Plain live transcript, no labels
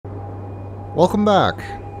Welcome back.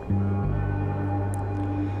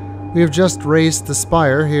 We have just raised the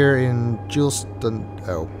spire here in Juleston.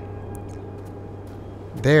 Oh.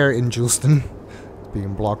 There in Juleston.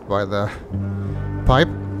 Being blocked by the pipe.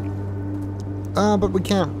 But we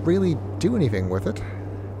can't really do anything with it.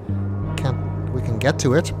 We can get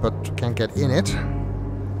to it, but can't get in it.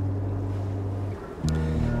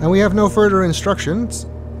 And we have no further instructions.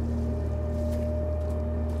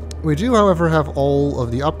 We do, however, have all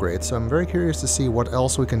of the upgrades, so I'm very curious to see what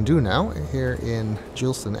else we can do now here in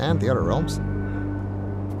Juleston and the other realms.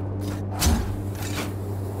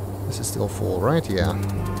 This is still full, right? Yeah.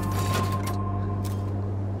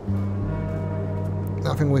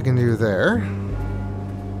 Nothing we can do there.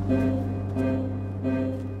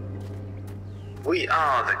 We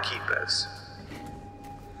are the keepers.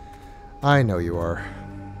 I know you are.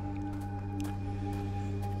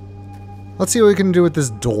 Let's see what we can do with this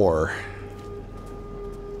door.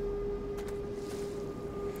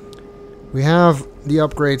 We have the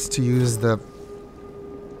upgrades to use the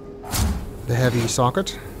heavy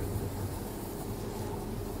socket.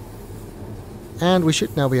 And we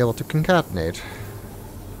should now be able to concatenate.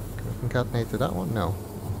 Can we concatenate to that one? No.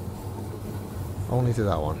 Only to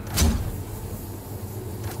that one.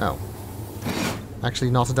 Oh. Actually,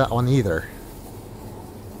 not to that one either.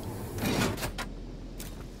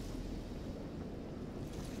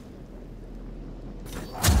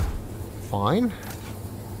 Fine.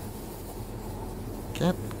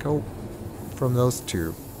 Can't go from those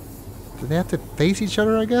two. Do they have to face each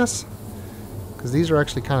other, I guess? Because these are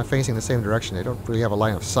actually kind of facing the same direction. They don't really have a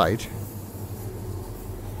line of sight.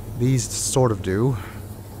 These sort of do.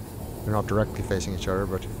 They're not directly facing each other,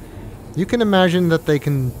 but you can imagine that they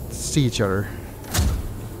can see each other.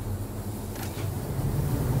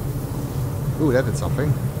 Ooh, that did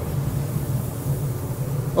something.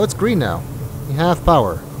 Oh, it's green now. We have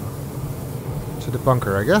power. To the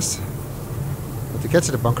bunker, I guess. But to get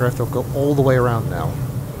to the bunker, I have to go all the way around now.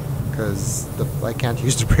 Because I can't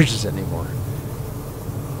use the bridges anymore.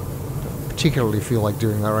 Don't particularly feel like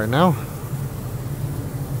doing that right now.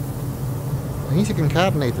 I need to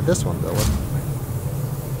concatenate to this one, though.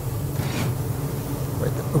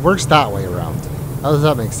 Wait, it works that way around. How does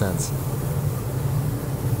that make sense?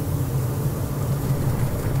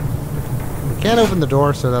 We can't open the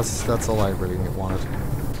door, so that's all I really wanted.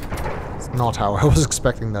 It's not how I was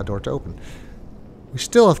expecting that door to open. We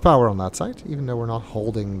still have power on that side, even though we're not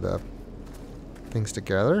holding the things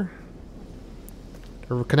together.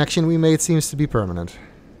 The connection we made seems to be permanent.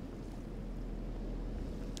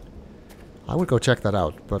 I would go check that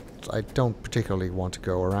out, but I don't particularly want to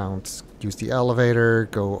go around, use the elevator,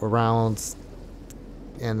 go around,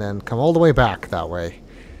 and then come all the way back that way.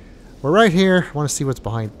 We're right here. I want to see what's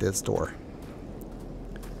behind this door.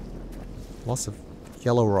 Lots of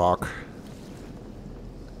yellow rock.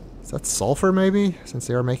 Is that sulfur, maybe? Since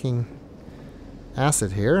they are making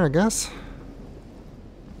acid here, I guess.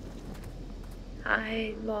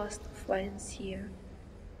 I lost friends here.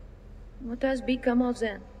 What has become of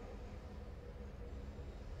them?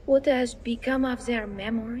 What has become of their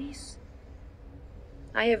memories?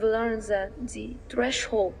 I have learned that the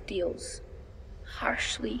threshold deals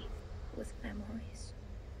harshly with memories.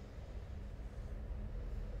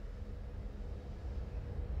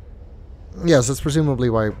 Yes, that's presumably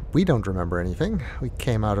why we don't remember anything. We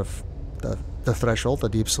came out of the threshold, the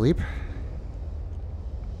deep sleep.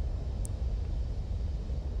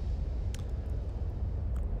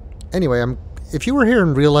 Anyway, if you were here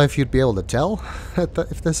in real life, you'd be able to tell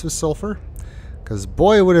if this was sulfur. Because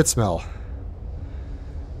boy, would it smell.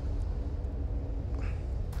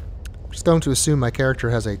 I'm just going to assume my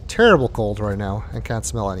character has a terrible cold right now and can't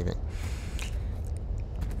smell anything.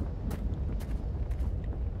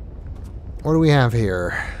 What do we have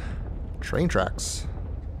here? Train tracks.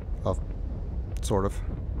 Oh, sort of.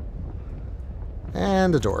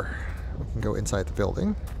 And a door. We can go inside the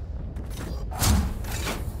building.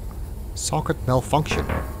 Socket malfunction.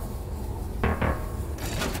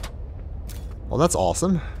 Well, that's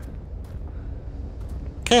awesome.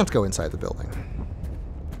 Can't go inside the building.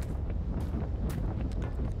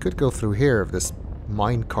 Could go through here if this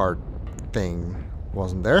minecart thing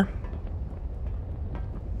wasn't there.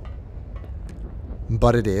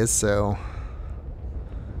 But it is, so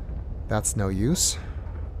that's no use.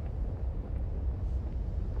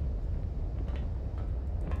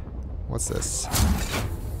 What's this?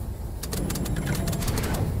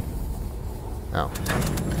 Oh.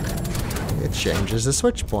 It changes the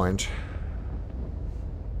switch point.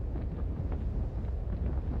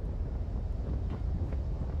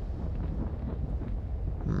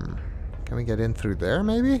 Can we get in through there,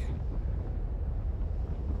 maybe?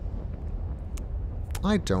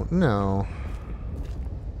 I don't know.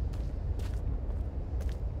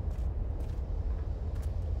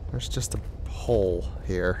 There's just a hole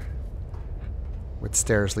here with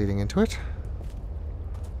stairs leading into it.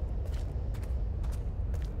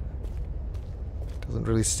 Doesn't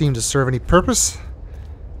really seem to serve any purpose.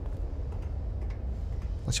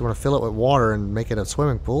 Unless you want to fill it with water and make it a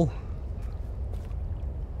swimming pool.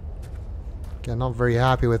 Again, not very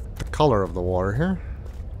happy with the color of the water here.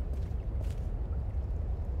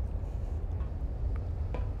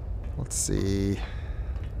 Let's see.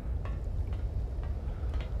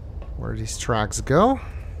 Where do these tracks go?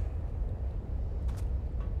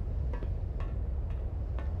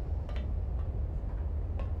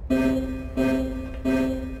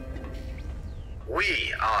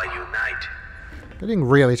 We are united. Getting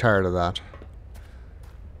really tired of that.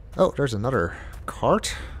 Oh, there's another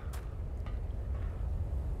cart.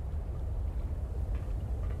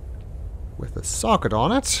 With a socket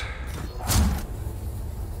on it.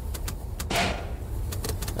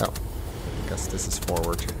 Oh, I guess this is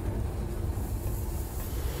forward.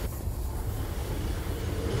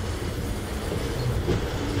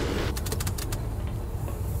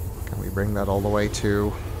 Can we bring that all the way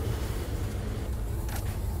to...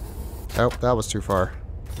 Oh, that was too far.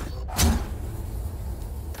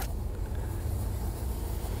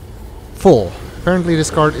 Full. Apparently this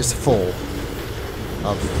cart is full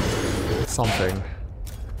of something.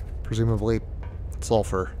 Presumably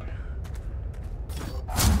sulfur.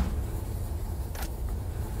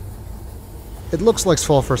 It looks like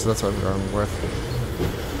sulfur, so that's what I'm going with.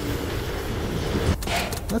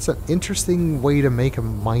 That's an interesting way to make a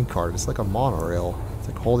minecart. It's like a monorail. It's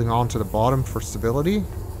like holding on to the bottom for stability.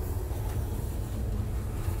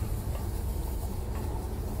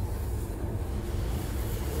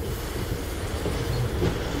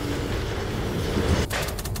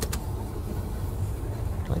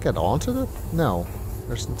 Get onto the... No.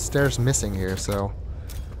 There's some stairs missing here, so...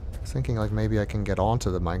 I was thinking like maybe I can get onto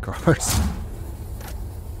the minecarts.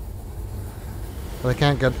 But I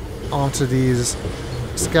can't get onto these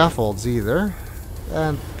scaffolds either.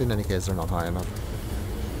 And in any case, they're not high enough.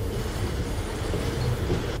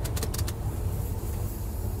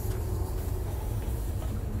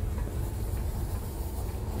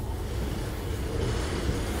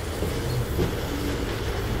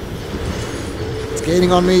 It's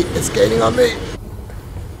gaining on me! It's gaining on me!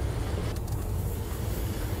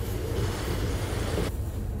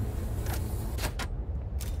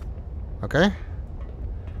 Okay.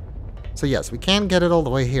 So yes, we can get it all the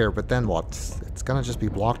way here, but then what? It's gonna just be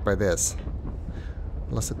blocked by this.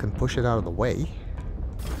 Unless it can push it out of the way.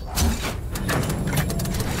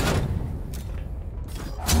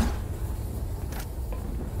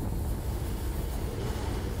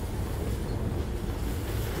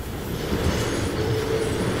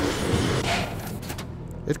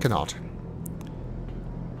 It cannot.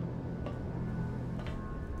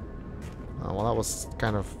 Oh, well, that was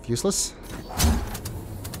kind of useless.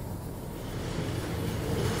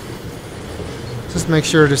 Just make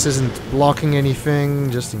sure this isn't blocking anything,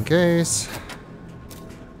 just in case.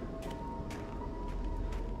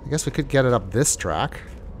 I guess we could get it up this track.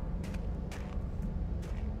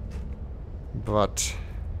 But...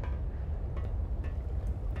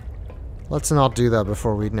 let's not do that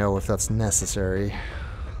before we know if that's necessary.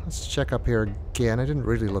 Let's check up here again. I didn't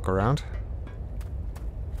really look around.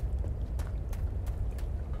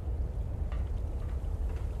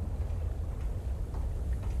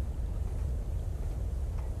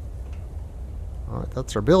 Alright,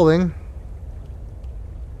 that's our building.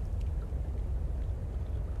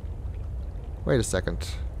 Wait a second.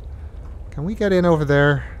 Can we get in over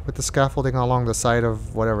there with the scaffolding along the side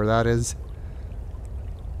of whatever that is?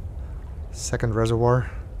 Second reservoir.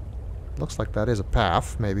 Looks like that is a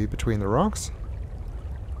path, maybe, between the rocks.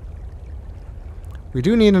 We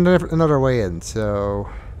do need another way in, so...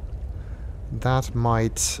 that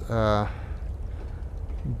might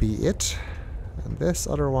be it. And this,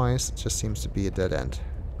 otherwise, just seems to be a dead end.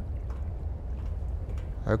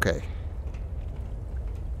 Okay.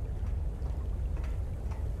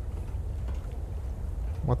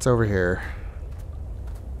 What's over here?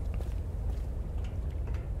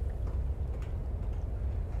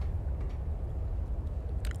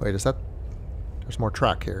 Wait, is that... there's more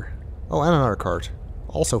track here. Oh, and another cart.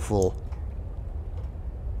 Also full.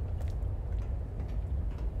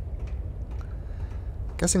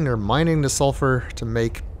 Guessing they're mining the sulfur to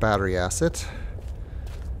make battery acid.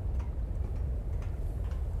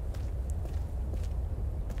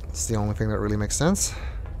 It's the only thing that really makes sense.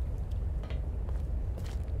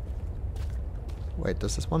 Wait,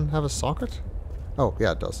 does this one have a socket? Oh,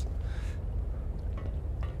 yeah, it does.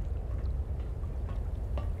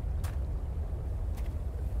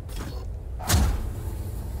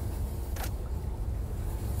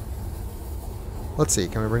 Let's see,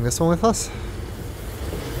 can we bring this one with us?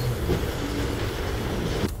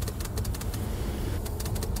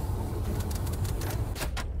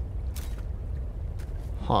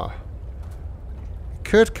 Huh.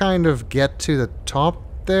 Could kind of get to the top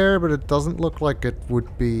there, but it doesn't look like it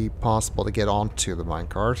would be possible to get onto the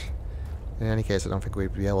minecart. In any case, I don't think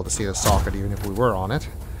we'd be able to see the socket even if we were on it.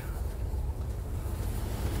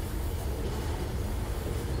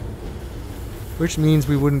 Which means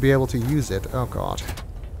we wouldn't be able to use it. Oh god.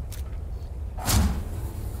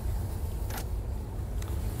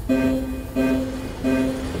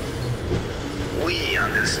 We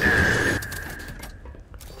understand.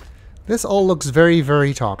 This all looks very,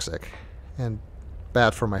 very toxic. And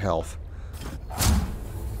bad for my health.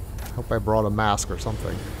 Hope I brought a mask or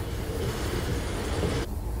something.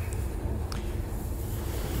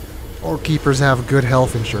 Or keepers have good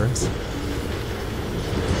health insurance.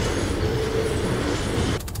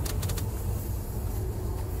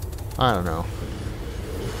 I don't know.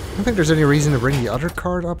 I don't think there's any reason to bring the other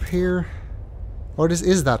card up here. Oh, this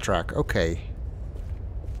is that track. Okay.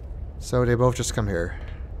 So they both just come here.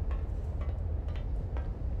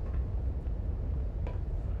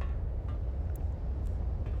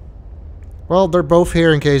 Well, they're both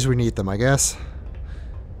here in case we need them, I guess.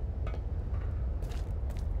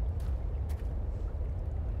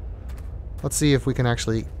 Let's see if we can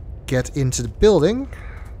actually get into the building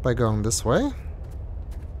by going this way.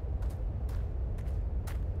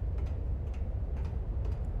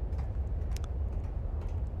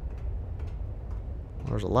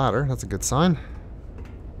 There's a ladder, that's a good sign.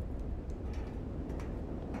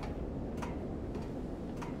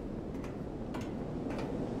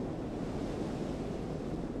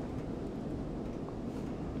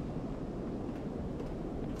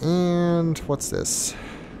 And what's this?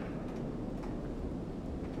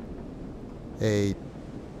 Kind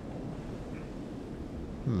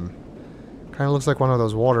of looks like one of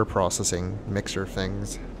those water processing mixer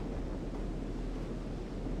things.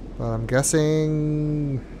 But I'm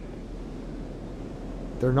guessing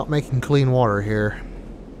they're not making clean water here.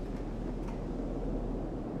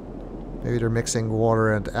 Maybe they're mixing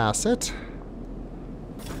water and acid.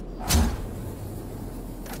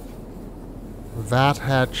 Vat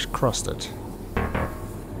hatch crusted.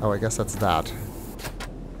 Oh, I guess that's that.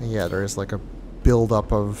 And yeah, there is like a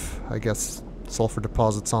buildup of, I guess, sulfur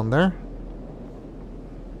deposits on there.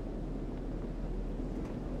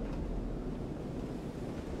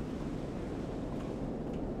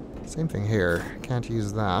 Same thing here. Can't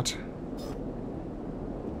use that.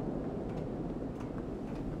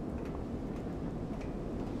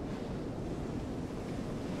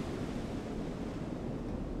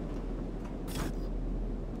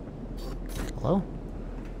 Hello?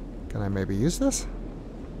 Can I maybe use this?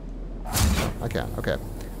 I can. Okay.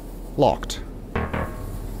 Locked.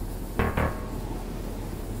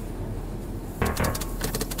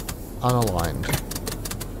 Unaligned.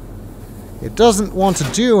 It doesn't want to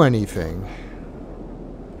do anything.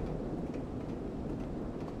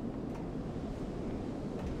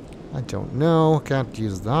 I don't know. Can't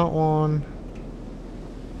use that one.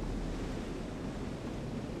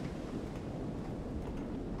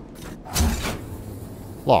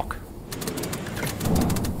 Lock.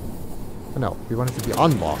 Oh, no, we want it to be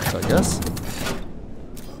unlocked, I guess.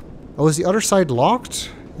 Oh, is the other side locked?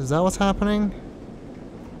 Is that what's happening?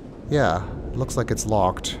 Yeah, it looks like it's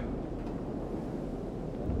locked.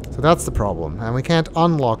 So that's the problem. And we can't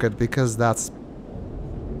unlock it because that's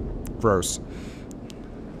gross.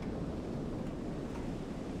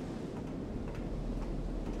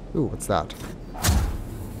 Ooh, what's that?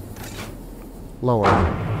 Lower.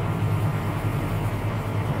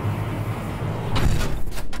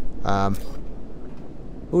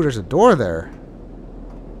 Ooh, there's a door there.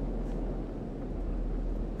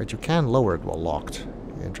 But you can lower it while locked.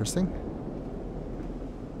 Interesting.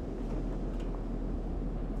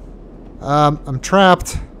 I'm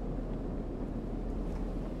trapped.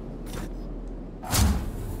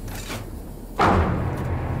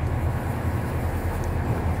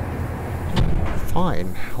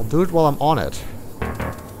 Fine. I'll do it while I'm on it.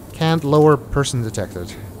 Can't lower person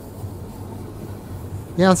detected.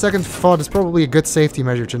 Yeah, on second thought, it's probably a good safety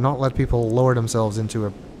measure to not let people lower themselves into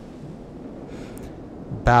a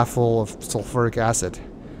bath full of sulfuric acid.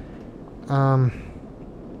 I'm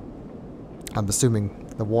assuming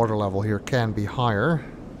the water level here can be higher.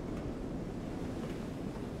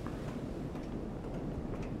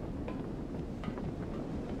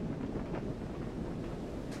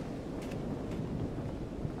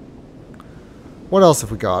 What else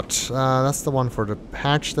have we got? That's the one for the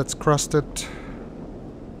hatch that's crusted.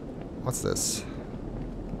 What's this?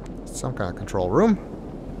 Some kind of control room.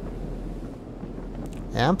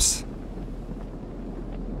 Amps.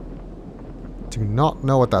 Do not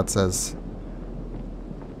know what that says.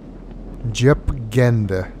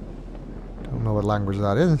 Jepgende. Don't know what language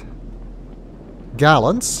that is.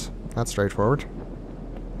 Gallons. That's straightforward.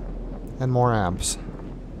 And more amps.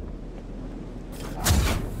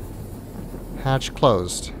 Hatch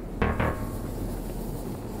closed.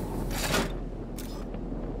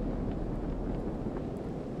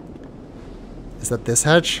 Is that this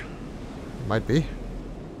hatch? Might be.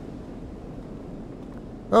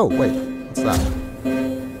 Oh, wait. What's that?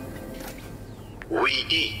 We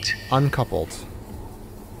eat. Uncoupled.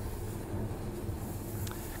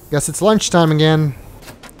 Guess it's lunchtime again.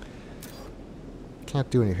 Can't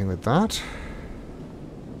do anything with that.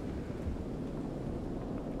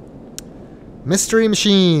 Mystery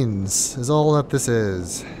machines is all that this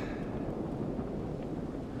is.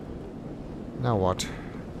 Now what?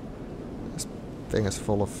 This thing is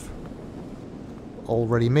full of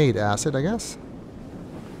already made acid, I guess.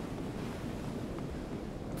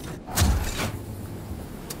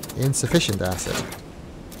 Insufficient acid.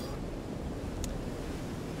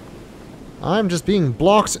 I'm just being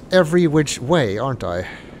blocked every which way, aren't I?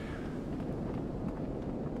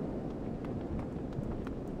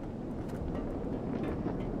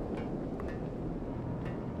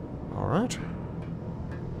 Alright.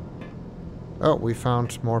 Oh, we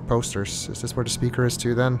found more posters. Is this where the speaker is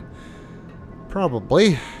too then?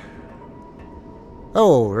 Probably.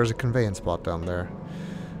 Oh, there's a conveyance spot down there.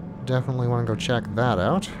 Definitely want to go check that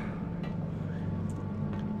out.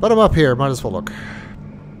 But I'm up here, might as well look.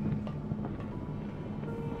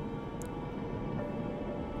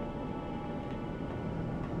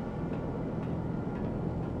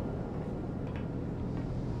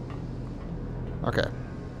 Okay.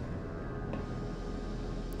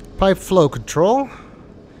 Pipe flow control.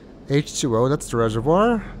 H2O, that's the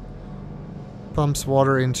reservoir. Pumps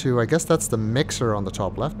water into, I guess that's the mixer on the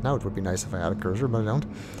top left. Now it would be nice if I had a cursor, but I don't.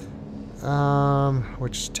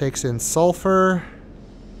 Which takes in sulfur.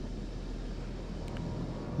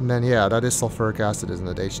 And then, yeah, that is sulfuric acid, isn't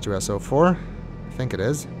it? H2SO4. I think it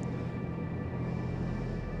is.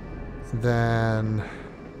 Then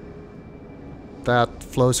that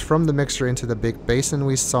flows from the mixer into the big basin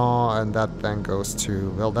we saw, and that then goes to,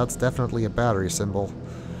 well, that's definitely a battery symbol.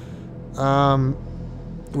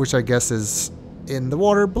 Which I guess is in the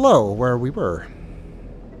water below where we were.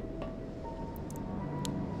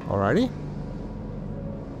 Alrighty.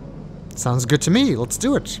 Sounds good to me. Let's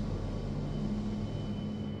do it.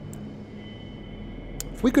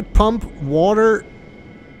 If we could pump water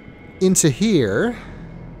into here,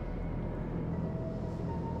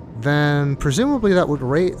 then presumably that would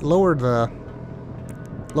lower the...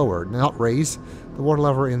 not raise the water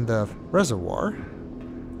level in the reservoir.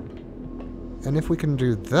 And if we can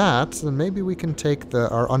do that, then maybe we can take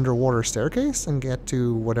our underwater staircase and get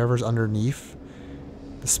to whatever's underneath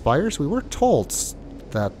the spires. We were told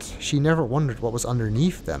that she never wondered what was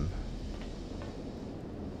underneath them.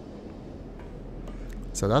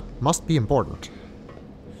 So that must be important.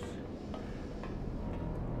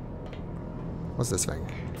 What's this thing?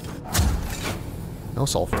 No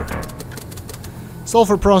sulfur.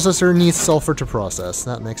 Sulfur processor needs sulfur to process.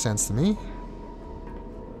 That makes sense to me.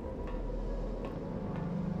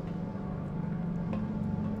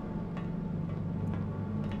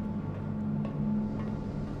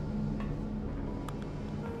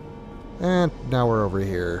 And now we're over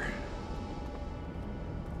here.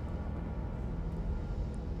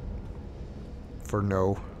 For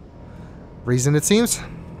no reason, it seems.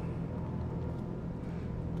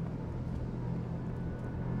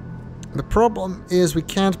 The problem is we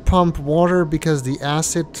can't pump water because the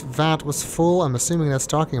acid vat was full. I'm assuming that's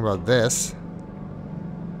talking about this.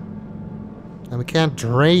 And we can't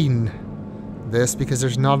drain this because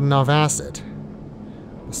there's not enough acid.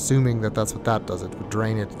 Assuming that that's what that does. It would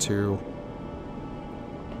drain it to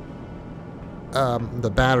the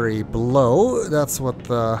battery below. That's what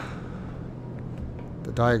the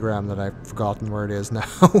diagram that I've forgotten where it is now.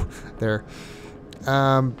 There.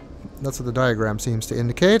 That's what the diagram seems to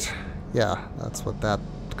indicate. Yeah, that's what that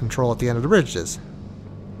control at the end of the bridge is.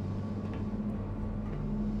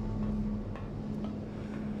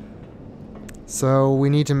 So we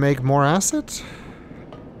need to make more acid.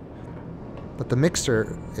 But the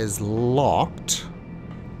mixer is locked.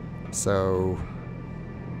 So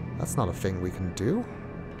that's not a thing we can do.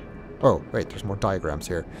 Oh, wait, there's more diagrams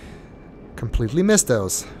here. Completely missed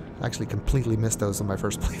those. Actually, completely missed those in my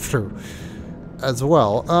first playthrough as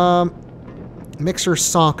well. Mixer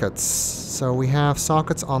sockets. So we have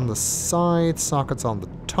sockets on the side, sockets on the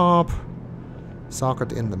top.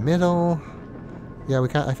 Socket in the middle. Yeah, we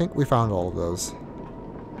can. I think we found all of those.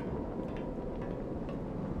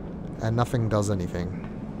 And nothing does anything.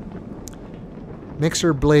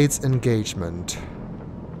 Mixer blades engagement.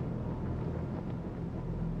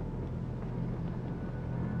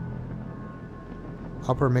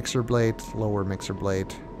 Upper mixer blade, lower mixer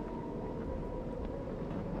blade.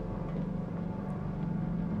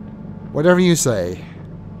 Whatever you say.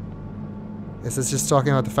 Is this just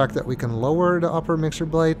talking about the fact that we can lower the upper mixer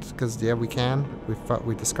blade? Because, yeah, we can.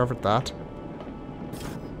 We discovered that.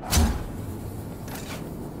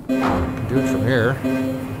 We can do it from here.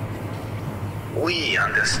 We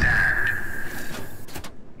understand.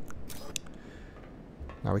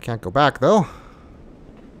 Now we can't go back, though.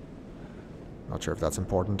 Not sure if that's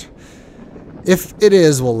important. If it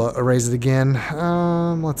is, we'll erase it again.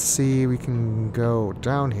 Let's see. We can go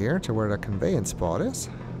down here to where the conveyance spot is.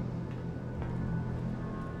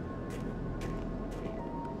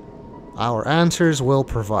 Our answers will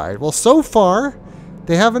provide. Well, so far,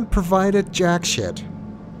 they haven't provided jack shit.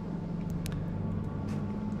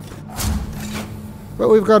 But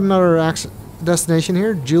we've got another destination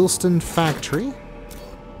here, Juleston Factory.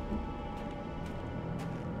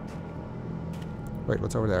 Wait,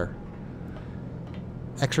 what's over there?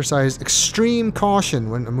 Exercise extreme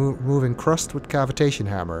caution when moving crust with cavitation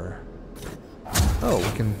hammer. Oh,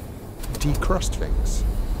 we can decrust things.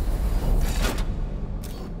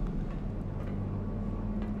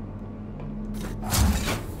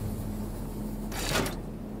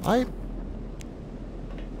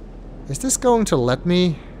 Is this going to let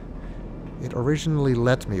me? It originally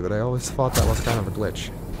let me, but I always thought that was kind of a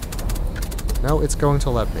glitch. No, it's going to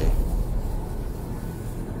let me.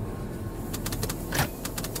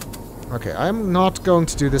 Okay, I'm not going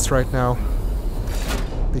to do this right now.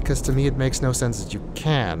 Because to me it makes no sense that you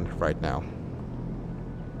can right now.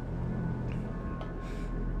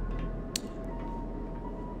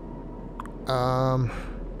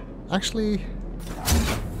 Actually,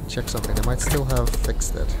 check something. I might still have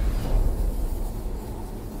fixed it.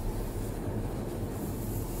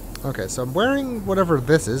 Okay, so I'm wearing whatever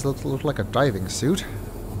this is. Looks like a diving suit.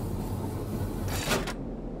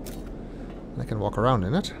 I can walk around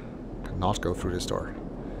in it. Cannot go through this door.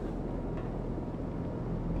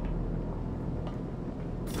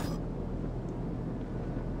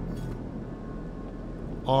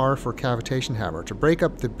 R for cavitation hammer. To break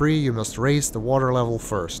up debris, you must raise the water level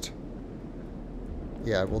first.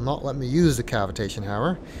 Yeah, it will not let me use the cavitation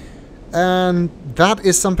hammer. And that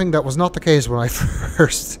is something that was not the case when I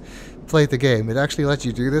first played the game. It actually lets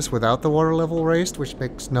you do this without the water level raised, which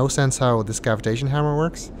makes no sense how this cavitation hammer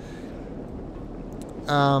works.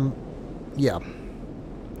 Yeah.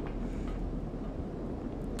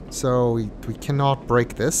 So we cannot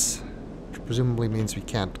break this, which presumably means we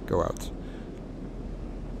can't go out.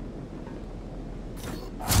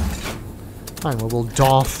 Fine, well, we'll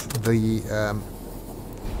doff the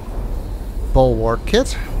bulwark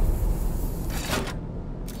kit.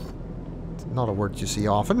 It's not a word you see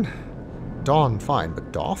often. Don, fine,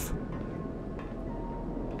 but doff.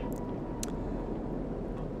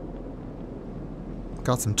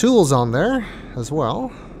 Got some tools on there as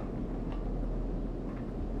well.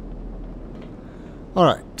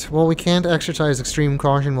 Alright, well, we can't exercise extreme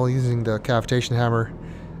caution while using the cavitation hammer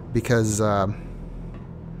because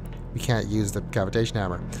we can't use the cavitation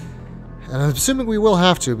hammer. And I'm assuming we will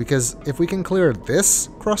have to, because if we can clear this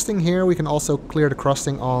crusting here, we can also clear the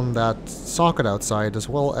crusting on that socket outside, as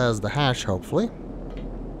well as the hash, hopefully.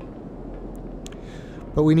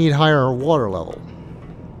 But we need higher water level.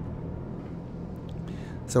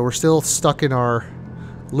 So we're still stuck in our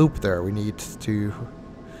loop there. We need to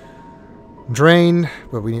drain,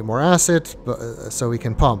 but we need more acid, so we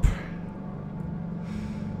can pump.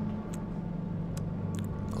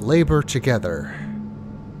 Labor together.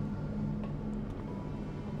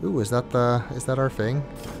 Ooh, is that our thing?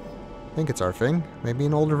 I think it's our thing. Maybe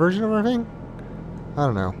an older version of our thing? I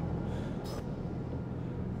don't know.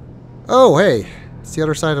 Oh, hey! It's the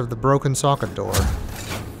other side of the broken socket door.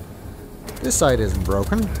 This side isn't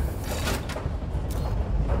broken.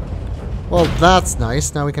 Well, that's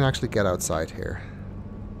nice. Now we can actually get outside here.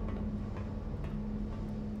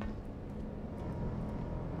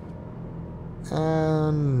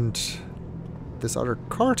 And this other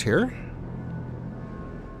cart here.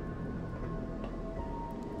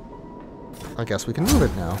 I guess we can move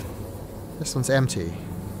it now. This one's empty.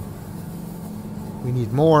 We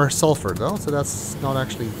need more sulfur though, so that's not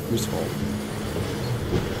actually useful.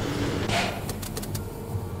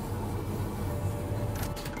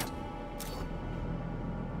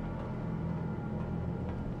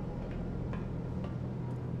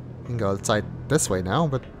 We can go outside this way now,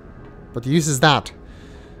 but the use is that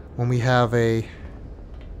when we have a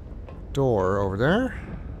door over there.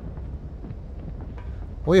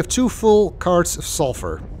 We have 2 full carts of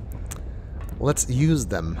sulfur. Let's use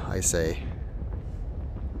them, I say.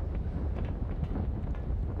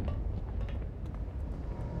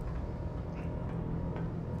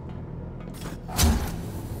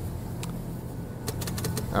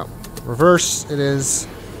 Oh, reverse it is.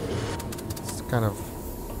 It's kind of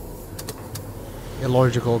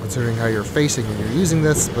illogical considering how you're facing when you're using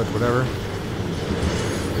this, but whatever.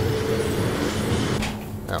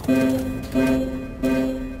 Oh.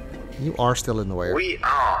 You are still in the way. We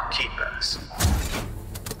are keepers.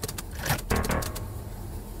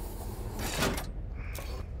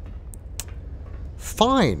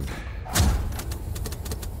 Fine.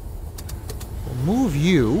 We'll move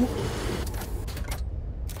you.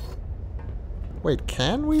 Wait,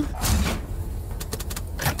 can we?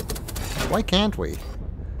 Why can't we?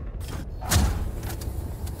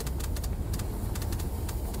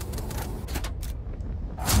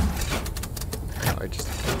 No,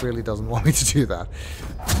 it really doesn't want me to do that.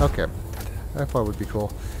 Okay. I thought it would be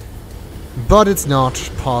cool. But it's not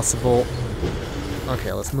possible.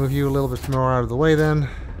 Okay, let's move you a little bit more out of the way then.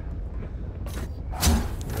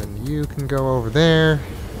 And you can go over there.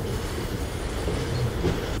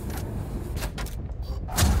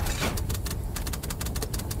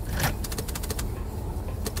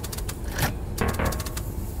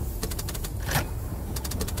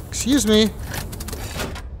 Excuse me.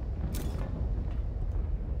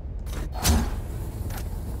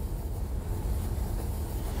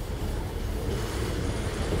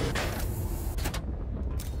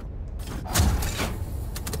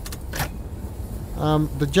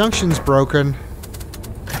 The junction's broken.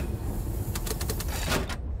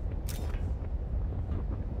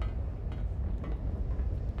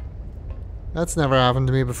 That's never happened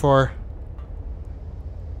to me before.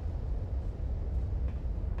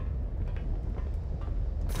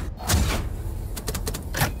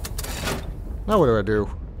 Now what do I do?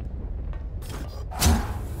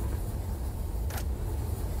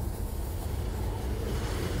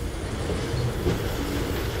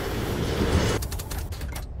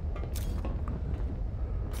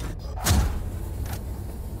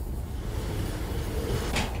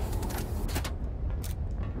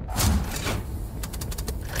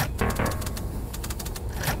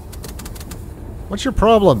 What's your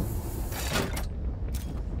problem?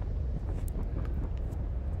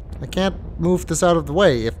 I can't move this out of the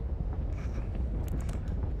way if...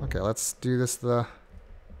 Okay, let's do this I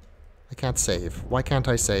can't save. Why can't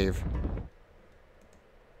I save?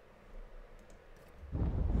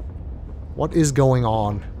 What is going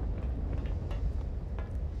on?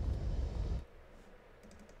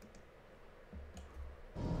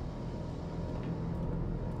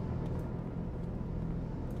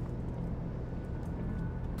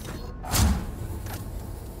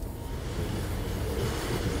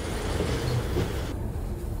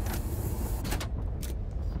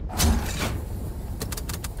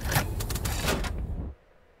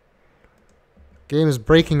 Game is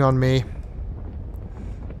breaking on me.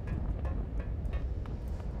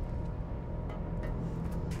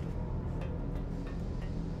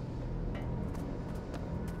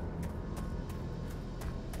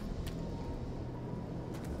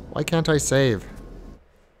 Why can't I save?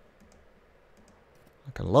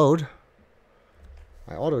 I can load.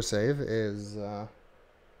 My autosave is...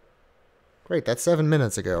 Great, that's 7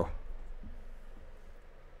 minutes ago.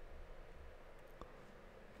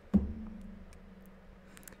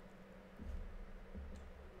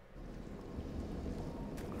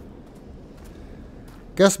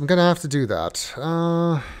 Guess I'm gonna have to do that.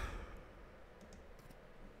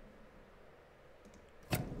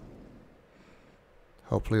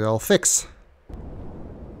 Hopefully that'll fix.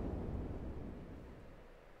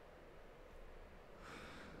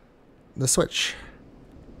 The switch.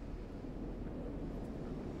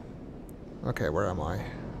 Okay, where am I?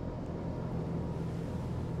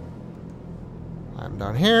 I'm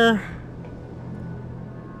down here.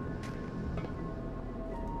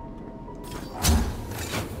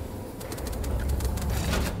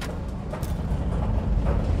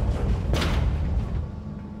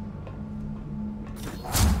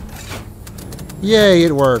 Yay,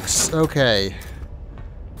 it works. Okay.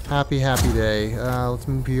 Happy, happy day. Let's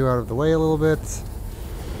move you out of the way a little bit.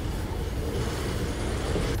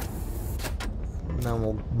 Now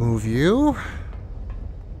we'll move you.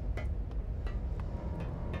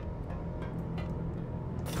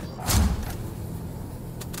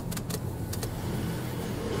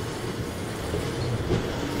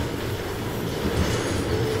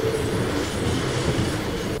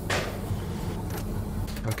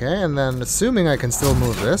 Okay, and then assuming I can still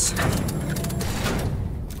move this.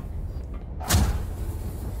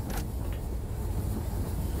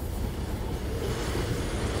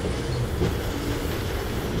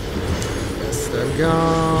 Yes, there we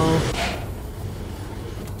go.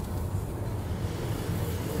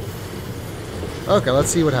 Okay, let's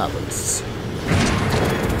see what happens.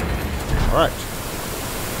 Alright.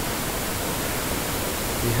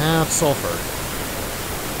 We have sulfur.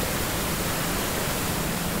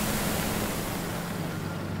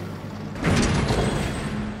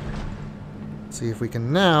 See if we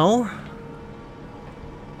can now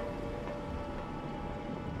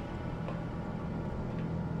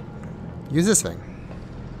use this thing.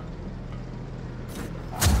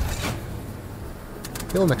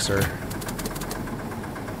 Fuel mixer.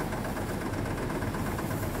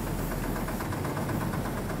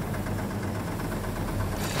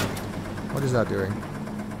 What is that doing?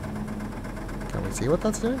 Can we see what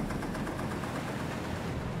that's doing?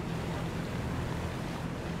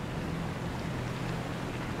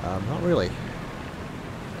 Not really.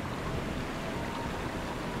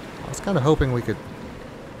 I was kind of hoping we could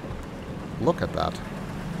look at that.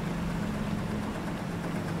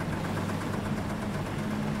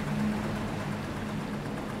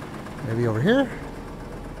 Maybe over here?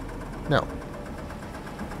 No.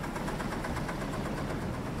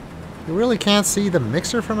 You really can't see the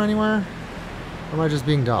mixer from anywhere? Or am I just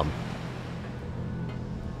being dumb?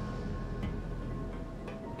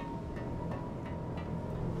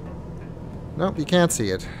 Nope, you can't see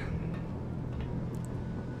it.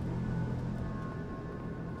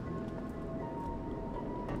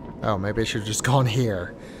 Oh, maybe I should have just gone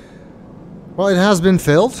here. Well, it has been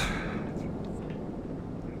filled.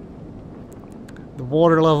 The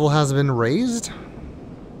water level has been raised.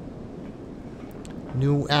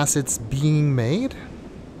 New acids being made.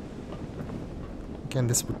 Again,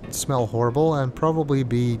 this would smell horrible and probably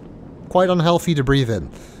be quite unhealthy to breathe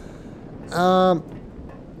in.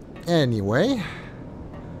 Anyway,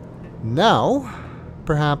 now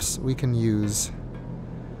perhaps we can use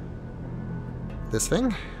this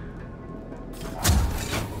thing.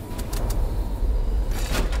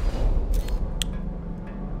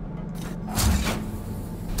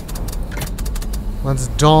 Let's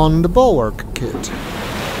don the bulwark kit.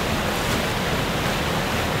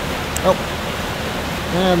 Oh,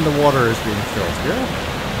 and the water is being filled here.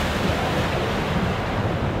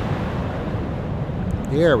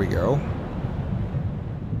 Here we go.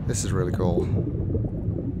 This is really cool.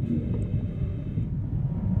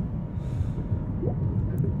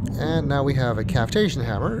 And now we have a cavitation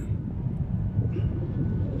hammer.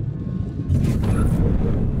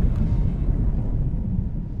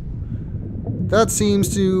 That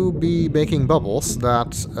seems to be making bubbles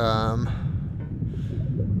that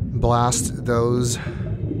blast those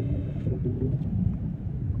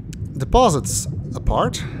deposits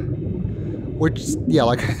apart. Which, yeah,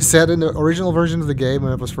 like I said in the original version of the game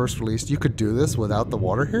when it was first released, you could do this without the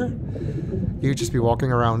water here. You'd just be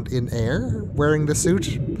walking around in air, wearing the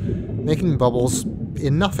suit, making bubbles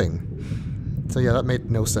in nothing. So yeah, that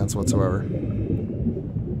made no sense whatsoever.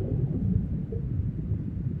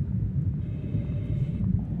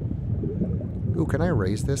 Ooh, can I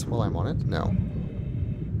raise this while I'm on it? No.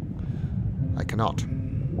 I cannot.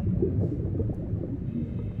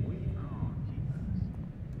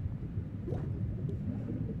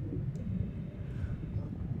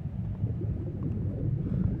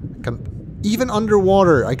 Even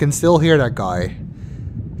underwater, I can still hear that guy.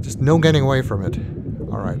 Just no getting away from it.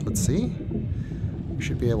 Alright, let's see. We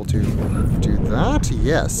should be able to do that.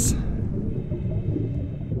 Yes.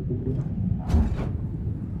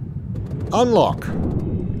 Unlock.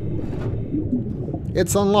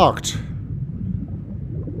 It's unlocked.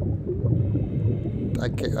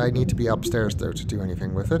 I need to be upstairs, though, to do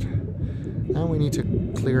anything with it. And we need to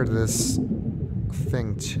clear this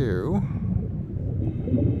thing, too.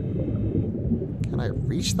 Can I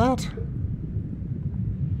reach that?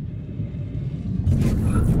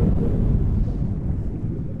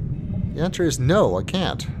 The answer is no, I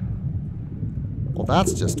can't. Well,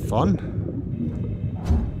 that's just fun.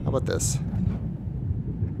 How about this?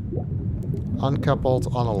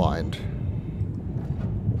 Uncoupled, unaligned.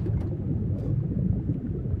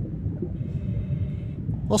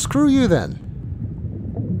 Well, screw you then.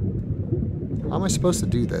 How am I supposed to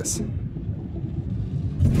do this?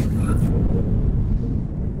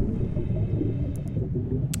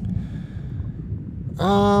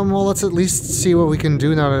 Well, let's at least see what we can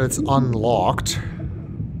do now that it's unlocked.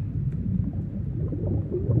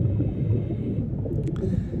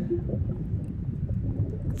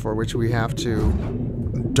 For which we have to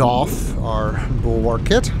doff our bulwark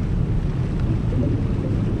kit.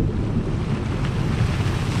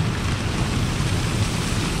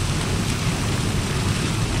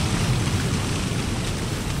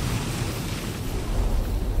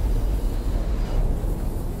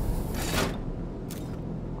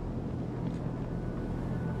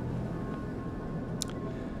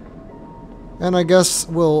 And I guess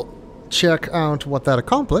we'll check out what that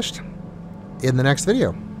accomplished in the next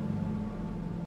video.